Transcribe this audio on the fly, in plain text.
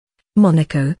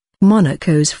Monaco.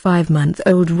 Monaco's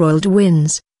 5-month-old royal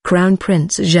twins, Crown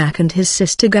Prince Jacques and his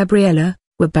sister Gabriella,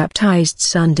 were baptized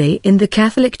Sunday in the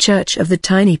Catholic Church of the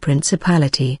tiny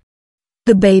principality.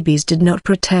 The babies did not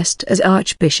protest as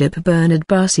Archbishop Bernard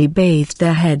Barsi bathed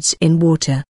their heads in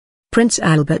water. Prince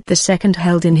Albert II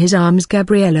held in his arms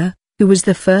Gabriella, who was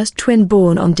the first twin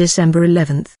born on December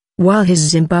 11, while his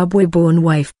Zimbabwe-born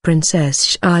wife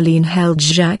Princess Charlene held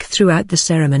Jacques throughout the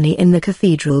ceremony in the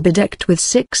cathedral bedecked with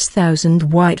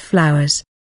 6,000 white flowers.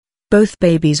 Both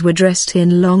babies were dressed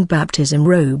in long baptism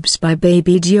robes by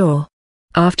Baby Dior.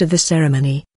 After the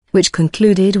ceremony, which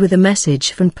concluded with a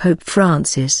message from Pope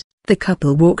Francis, the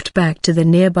couple walked back to the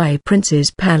nearby Prince's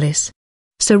Palace.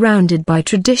 Surrounded by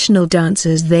traditional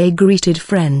dancers, they greeted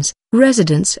friends,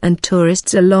 residents and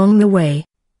tourists along the way.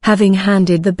 Having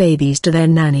handed the babies to their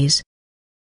nannies,